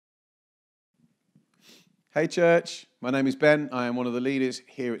Hey church, my name is Ben. I am one of the leaders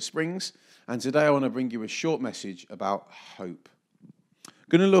here at Springs, and today I want to bring you a short message about hope. I'm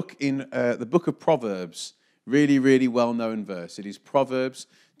going to look in the book of Proverbs, really well-known verse. It is Proverbs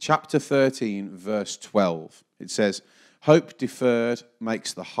chapter 13, verse 12. It says, "Hope deferred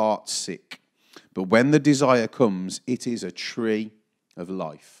makes the heart sick, but when the desire comes, it is a tree of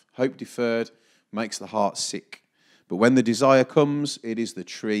life." Hope deferred makes the heart sick, but when the desire comes, it is the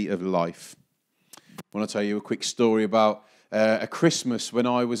tree of life. I want to tell you a quick story about a Christmas when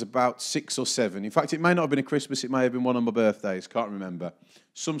I was about 6 or 7. In fact, it may not have been a Christmas, it may have been one of my birthdays, can't remember.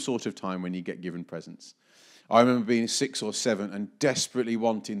 Some sort of time when you get given presents. I remember being 6 or 7 and desperately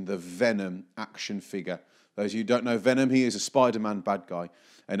wanting the Venom action figure. Those of you who don't know Venom, he is a Spider-Man bad guy.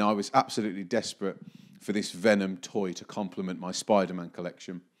 And I was absolutely desperate for this Venom toy to complement my Spider-Man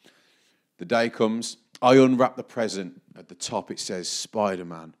collection. The day comes, I unwrap the present. At the top it says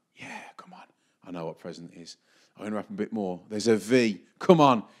Spider-Man. Yeah, come on. I know what present is. I unwrap a bit more. There's a V. Come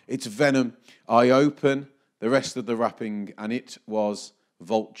on, it's Venom. I open the rest of the wrapping, and it was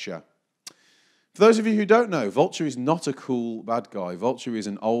Vulture. For those of you who don't know, Vulture is not a cool bad guy. Vulture is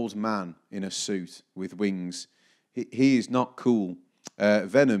an old man in a suit with wings. He is not cool.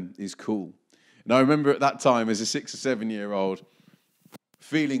 Venom is cool. And I remember at that time, as a 6 or 7-year-old,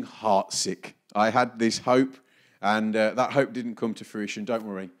 feeling heartsick. I had this hope, and that hope didn't come to fruition. Don't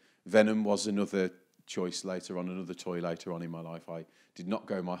worry. Venom was another choice later on, another toy later on in my life. I did not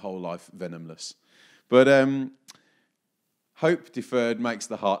go my whole life venomless. But hope deferred makes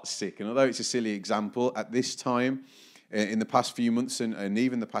the heart sick. And although it's a silly example, at this time, in the past few months and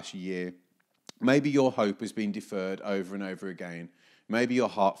even the past year, maybe your hope has been deferred over and over again. Maybe your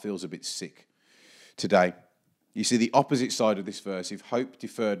heart feels a bit sick today. You see the opposite side of this verse. If hope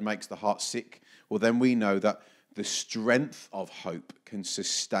deferred makes the heart sick, well, then we know that the strength of hope can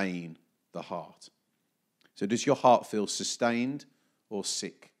sustain the heart. So does your heart feel sustained or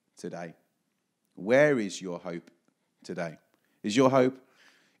sick today? Where is your hope today? Is your hope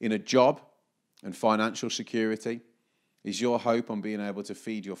in a job and financial security? Is your hope on being able to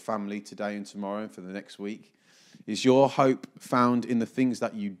feed your family today and tomorrow and for the next week? Is your hope found in the things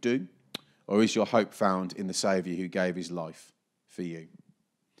that you do? Or is your hope found in the Saviour who gave his life for you?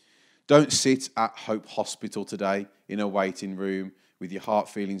 Don't sit at Hope Hospital today in a waiting room with your heart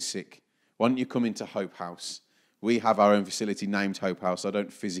feeling sick. Why don't you come into Hope House? We have our own facility named Hope House. I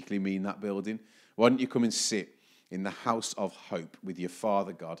don't physically mean that building. Why don't you come and sit in the house of hope with your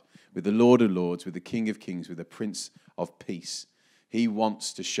Father God, with the Lord of Lords, with the King of Kings, with the Prince of Peace. He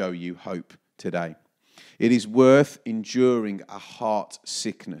wants to show you hope today. It is worth enduring a heart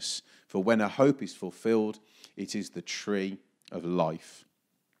sickness, for when a hope is fulfilled, it is the tree of life.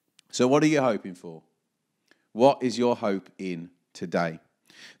 So what are you hoping for? What is your hope in today?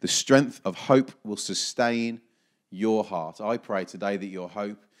 The strength of hope will sustain your heart. I pray today that your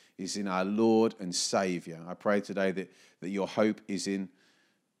hope is in our Lord and Saviour. I pray today that your hope is in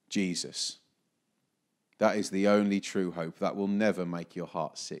Jesus. That is the only true hope that will never make your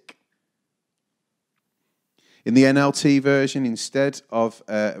heart sick. In the NLT version, instead of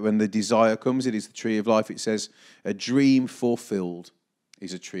when the desire comes, it is the tree of life. It says, a dream fulfilled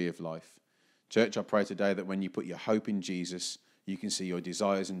is a tree of life. Church, I pray today that when you put your hope in Jesus, you can see your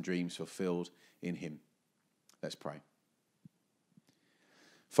desires and dreams fulfilled in him. Let's pray.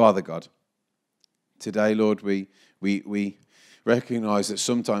 Father God, today, Lord, we recognize that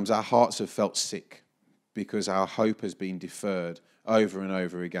sometimes our hearts have felt sick because our hope has been deferred over and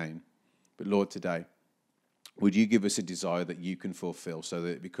over again. But Lord, today, would you give us a desire that you can fulfill so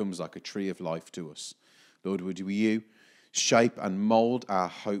that it becomes like a tree of life to us? Lord, would you shape and mold our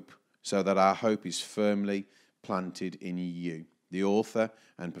hope so that our hope is firmly planted in you, the author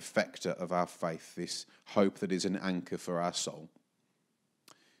and perfecter of our faith, this hope that is an anchor for our soul.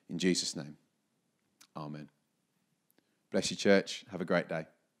 In Jesus' name, amen. Bless you, church. Have a great day.